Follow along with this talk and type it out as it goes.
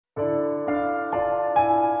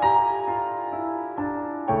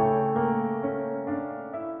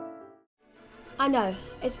I know,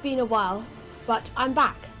 it's been a while, but I'm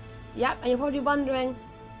back. Yep, and you're probably wondering,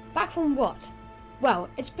 back from what? Well,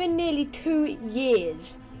 it's been nearly 2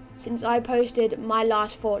 years since I posted my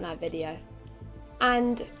last Fortnite video.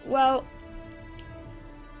 And, well,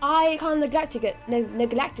 I kind of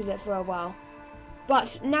neglected it for a while.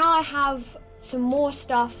 But now I have some more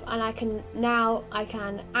stuff, and I can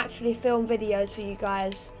actually film videos for you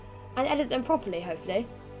guys and edit them properly, hopefully.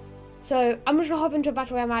 So I'm just gonna hop into a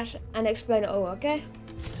battle royale match and explain it all, okay?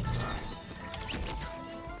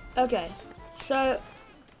 Okay, so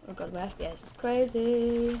oh god, my FPS is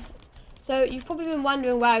crazy. So you've probably been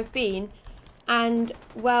wondering where I've been, and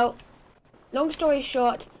well, long story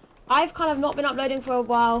short, I've kind of not been uploading for a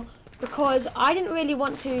while because I didn't really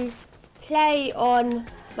want to play on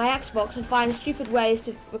my Xbox and find stupid ways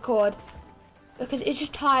to record because it's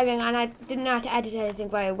just tiring and I didn't know how to edit anything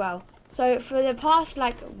very well. So for the past,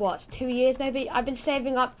 like, what, 2 years maybe, I've been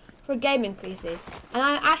saving up for a gaming PC. And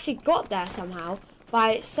I actually got there somehow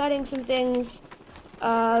by selling some things,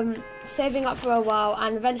 saving up for a while,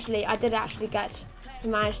 and eventually I did actually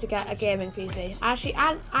manage to get a gaming PC.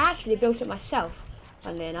 I actually built it myself,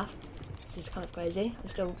 funnily enough, which is kind of crazy. I'm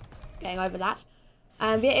still getting over that.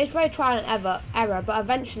 Yeah, it's very trial and error, but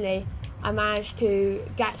eventually I managed to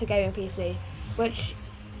get a gaming PC, which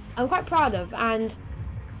I'm quite proud of. And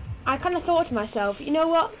I kind of thought to myself, you know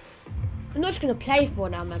what? I'm not just going to play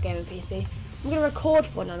Fortnite on my gaming PC. I'm going to record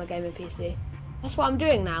Fortnite on my gaming PC. That's what I'm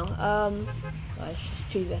doing now. It's just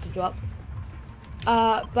too easy to drop.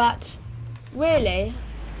 But really,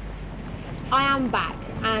 I am back,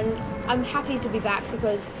 and I'm happy to be back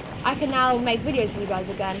because I can now make videos for you guys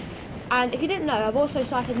again. And if you didn't know, I've also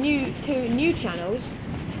started two new channels.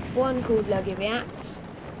 One called Logie Reacts,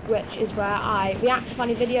 which is where I react to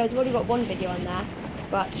funny videos. I've already got one video on there,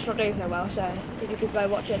 but it's not doing so well, so if you could go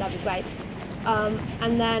watch it, that'd be great.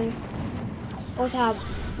 And then also have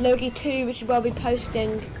Logie 2, which is where I'll be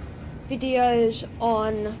posting videos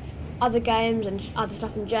on other games and other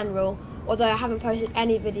stuff in general, although I haven't posted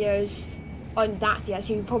any videos on that yet,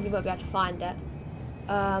 so you probably won't be able to find it.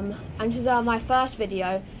 And this is my first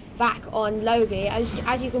video back on Logie. As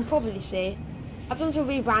you can probably see, I've done some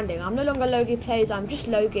rebranding. I'm no longer Logie Plays, I'm just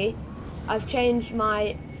Logie. I've changed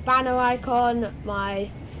my banner icon, my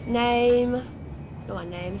name,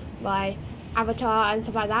 my avatar and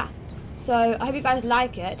stuff like that. So I hope you guys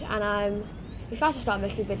like it, and I'm excited to start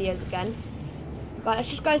making videos again. But let's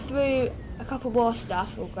just go through a couple more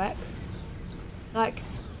stuff real quick. Like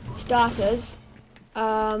starters.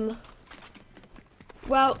 Well,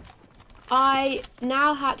 I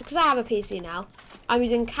now have, because I have a PC now, I'm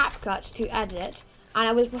using CapCut to edit, and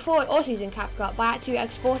I was before also using CapCut, but I had to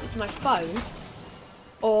export it to my phone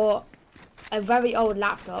or a very old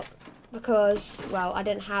laptop because, well, I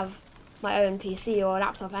didn't have my own PC or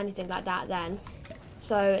laptop or anything like that then.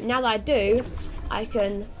 So now that I do, I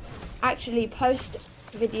can actually post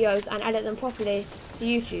videos and edit them properly to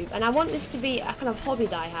YouTube. And I want this to be a kind of hobby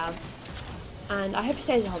that I have, and I hope it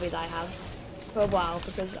stays a hobby that I have for a while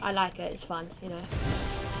because I like it. It's fun, you know.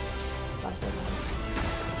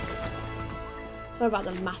 Sorry about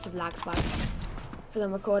the massive lag spikes because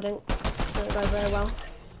I'm recording. It doesn't go very well,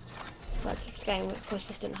 but it's getting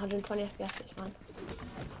consistent 120 FPS. It's fine.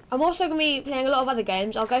 I'm also going to be playing a lot of other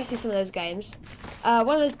games. I'll go through some of those games. One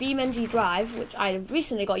of those BeamNG Drive, which I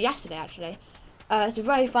recently got yesterday actually. It's a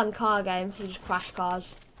very fun car game. You just crash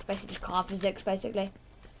cars. It's basically just car physics, basically.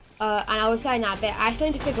 And I was playing that a bit. I still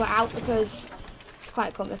need to figure it out because it's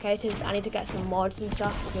quite complicated. I need to get some mods and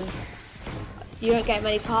stuff because you don't get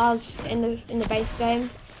many cars in the base game.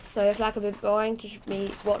 So it's like a bit boring to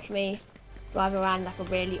just watch me drive around like a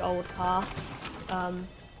really old car.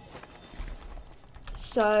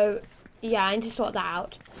 So yeah, I need to sort that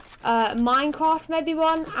out. Minecraft may be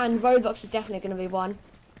one, and Roblox is definitely going to be one.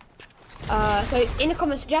 So in the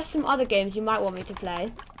comments, suggest some other games you might want me to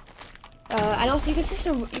play. And also you can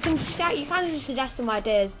kind of just suggest some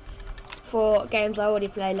ideas for games I already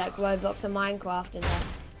play, like Roblox and Minecraft and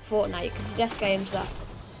Fortnite. You can suggest games that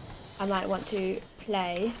I might want to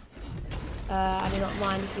play. I do not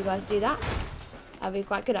mind if you guys do that. That'd be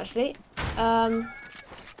quite good actually.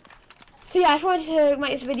 So yeah, I just wanted to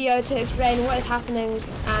make this video to explain what is happening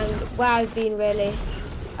and where I've been really,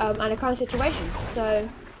 and the current situation. So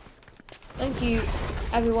thank you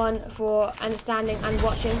everyone for understanding and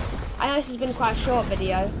watching. I know this has been quite a short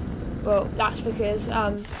video. Well, that's because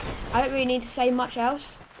I don't really need to say much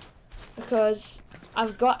else because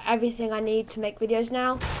I've got everything I need to make videos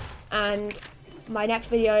now, and my next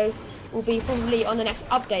video will be probably on the next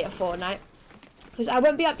update of Fortnite because I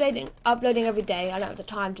won't be uploading every day. I don't have the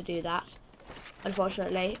time to do that,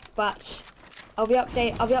 unfortunately, but I'll be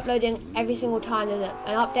uploading every single time there's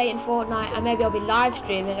an update in Fortnite, and maybe I'll be live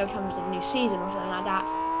streaming every time there's a new season or something like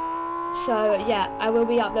that. So yeah, I will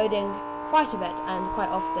be uploading quite a bit and quite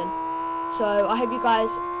often. So I hope you guys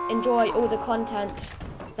enjoy all the content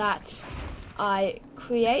that I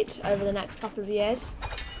create over the next couple of years.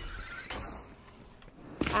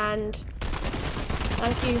 And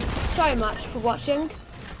thank you so much for watching,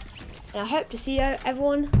 and I hope to see you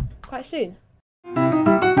everyone quite soon.